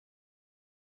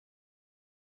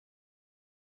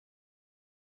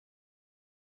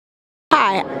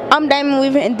Hi, I'm Damon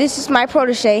Weaver, and this is my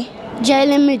protege,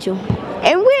 Jalen Mitchell.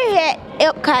 And we're at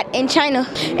Epcot in China.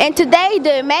 And today,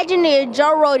 the Imagineer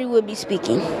Joe Rhode will be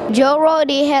speaking. Joe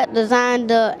Rhode helped design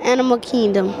the Animal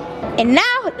Kingdom. And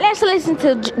now, let's listen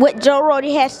to what Joe Rhode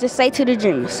has to say to the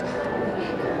dreamers.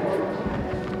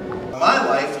 My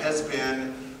life has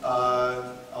been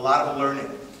a lot of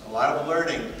learning.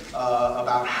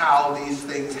 About how these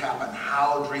things happen,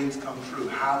 how dreams come true,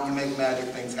 how you make magic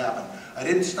things happen. I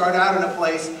didn't start out in a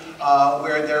place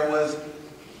where there was,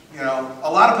 a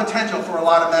lot of potential for a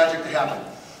lot of magic to happen.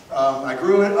 I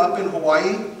grew up in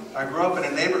Hawaii. I grew up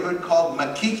in a neighborhood called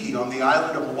Makiki on the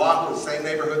island of Oahu, the same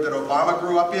neighborhood that Obama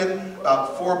grew up in,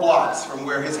 about 4 blocks from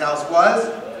where his house was.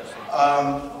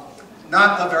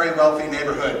 Not a very wealthy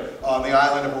neighborhood on the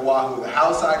island of Oahu. The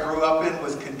house I grew up in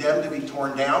was condemned to be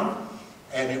torn down,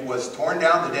 and it was torn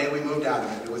down the day we moved out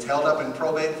of it. It was held up in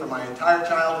probate for my entire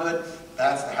childhood.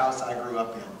 That's the house I grew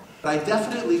up in. But I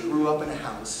definitely grew up in a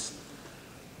house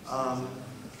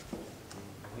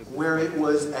where it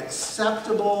was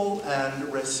acceptable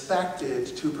and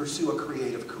respected to pursue a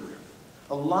creative career.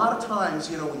 A lot of times,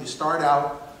 when you start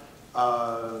out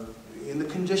in the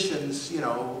conditions,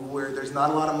 where there's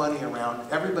not a lot of money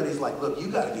around, everybody's like, look, you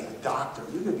gotta be a doctor,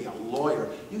 you're gonna be a lawyer,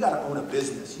 you gotta own a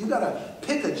business, you gotta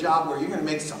pick a job where you're gonna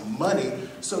make some money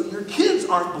so your kids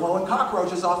aren't blowing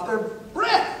cockroaches off their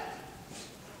breath.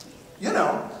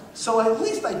 So at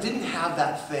least I didn't have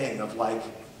that thing of like,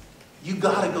 you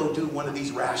gotta go do one of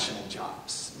these rational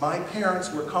jobs. My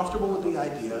parents were comfortable with the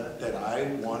idea that I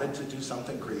wanted to do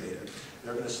something creative.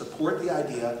 They're gonna support the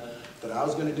idea that I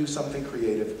was going to do something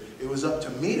creative. It was up to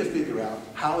me to figure out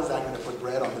how is that going to put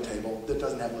bread on the table that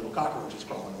doesn't have little cockroaches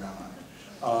crawling around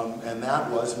on it. And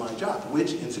that was my job,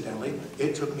 which incidentally,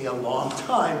 it took me a long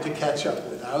time to catch up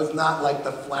with. I was not like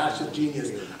the flash of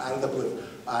genius out of the blue.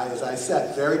 As I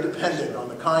said, very dependent on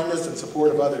the kindness and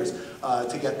support of others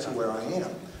to get to where I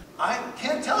am. I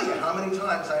can't tell you how many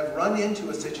times I've run into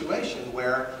a situation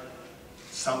where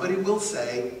somebody will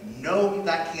say, no,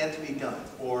 that can't be done,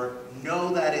 or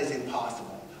no, that is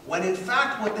impossible. When in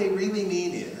fact what they really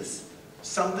mean is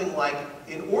something like,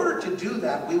 in order to do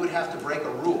that, we would have to break a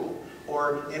rule.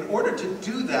 Or in order to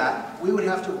do that, we would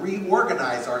have to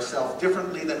reorganize ourselves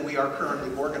differently than we are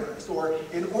currently organized. Or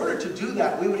in order to do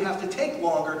that, we would have to take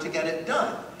longer to get it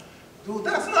done. Well,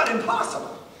 that's not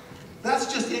impossible.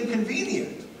 That's just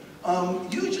inconvenient.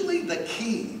 Usually the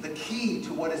key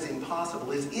to what is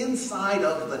impossible is inside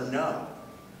of the no.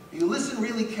 You listen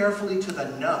really carefully to the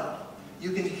no.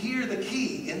 You can hear the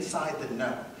key inside the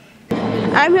no.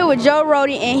 I'm here with Joe Rhode,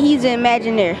 and he's an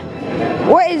Imagineer.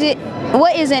 What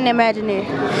is an Imagineer?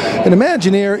 An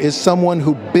Imagineer is someone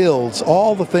who builds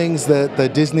all the things that the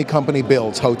Disney company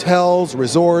builds. Hotels,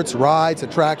 resorts, rides,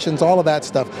 attractions, all of that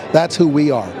stuff. That's who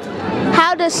we are.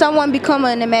 How does someone become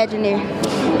an Imagineer?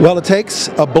 Well, it takes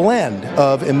a blend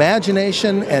of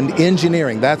imagination and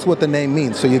engineering. That's what the name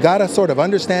means. So you got to sort of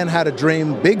understand how to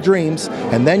dream big dreams,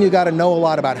 and then you got to know a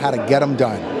lot about how to get them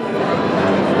done.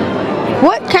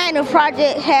 What kind of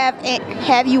project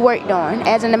have you worked on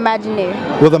as an Imagineer?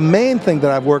 Well, the main thing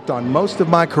that I've worked on most of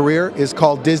my career is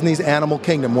called Disney's Animal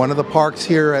Kingdom, one of the parks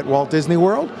here at Walt Disney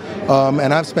World,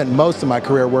 and I've spent most of my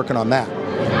career working on that.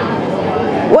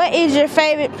 What is your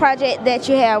favorite project that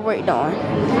you have worked on?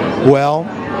 Well,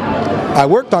 I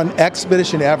worked on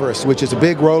Expedition Everest, which is a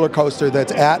big roller coaster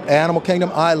that's at Animal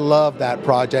Kingdom. I love that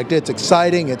project. It's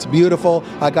exciting, it's beautiful.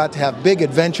 I got to have big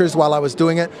adventures while I was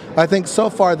doing it. I think so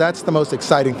far that's the most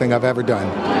exciting thing I've ever done.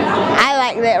 I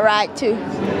like that ride too.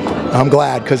 I'm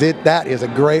glad, because that is a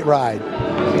great ride.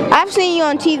 I've seen you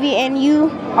on TV and you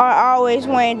are always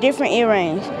wearing different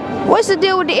earrings. What's the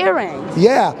deal with the earrings?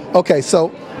 Yeah, okay,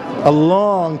 so a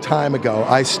long time ago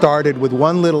I started with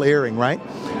one little earring, right?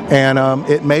 And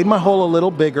it made my hole a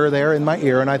little bigger there in my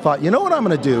ear, and I thought, you know what I'm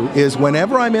going to do is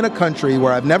whenever I'm in a country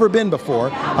where I've never been before,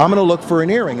 I'm going to look for an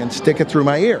earring and stick it through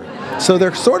my ear. So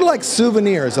they're sort of like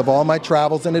souvenirs of all my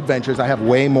travels and adventures. I have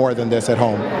way more than this at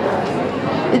home.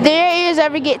 Did your ears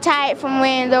ever get tired from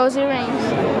wearing those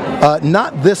earrings?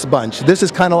 Not this bunch. This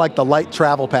is kind of like the light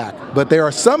travel pack, but there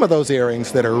are some of those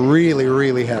earrings that are really,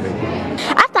 really heavy.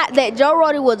 I thought that Joe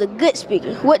Rhode was a good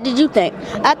speaker. What did you think?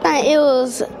 I thought it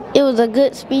was a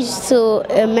good speech to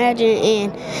imagine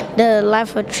in the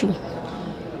life of a tree.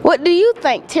 What do you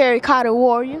think, Terracotta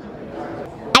Warrior?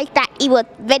 I thought he was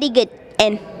very good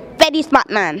and very smart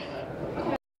man.